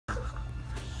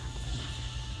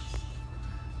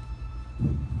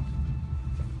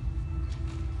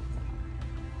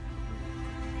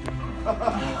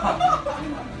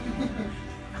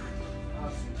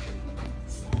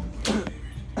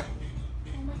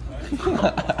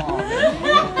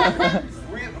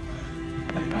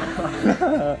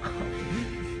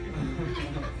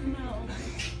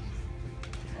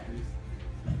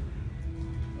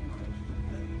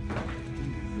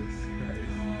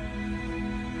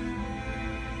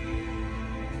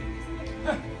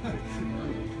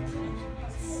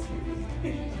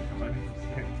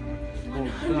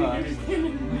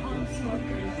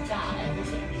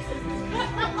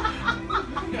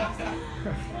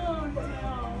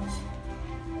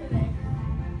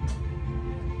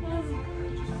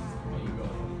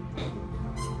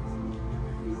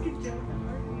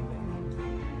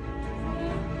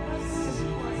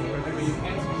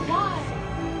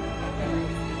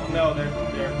No,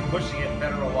 they're pushing it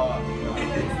federal law.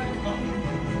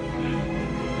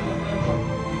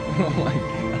 Oh my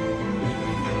God.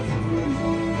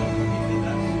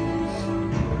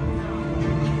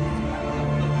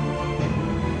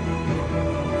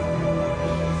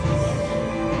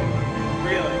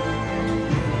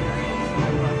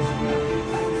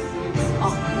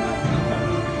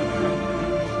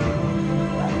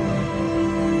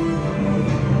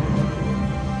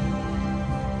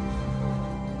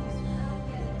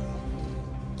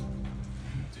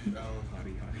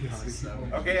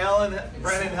 Okay, Ellen,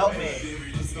 Brennan, help me.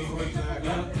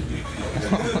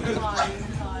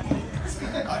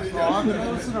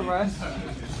 Close to the rest.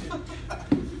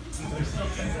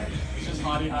 It's just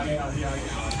hottie.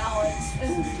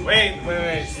 Wait.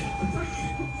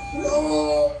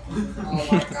 Oh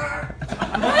my God.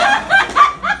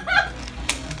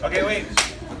 Okay, wait.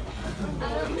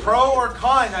 Pro or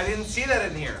con? I didn't see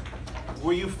that in here.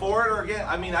 Were you for it or against?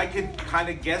 I mean, I could kind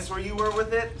of guess where you were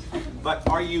with it, but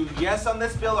are you yes on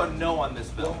this bill or no on this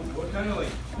bill? What kind of like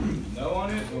no on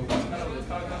it? Or what kind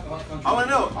of I want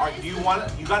to know. Do you want?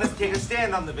 You got to take a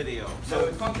stand on the video. So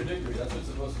it's contradictory. That's what's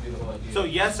supposed to be the whole idea. So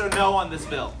yes or no on this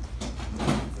bill?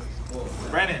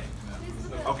 Brennan.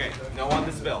 Okay, no on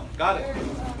this bill. Got it.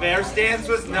 Their stance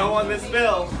was no on this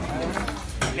bill.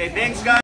 Okay, thanks guys.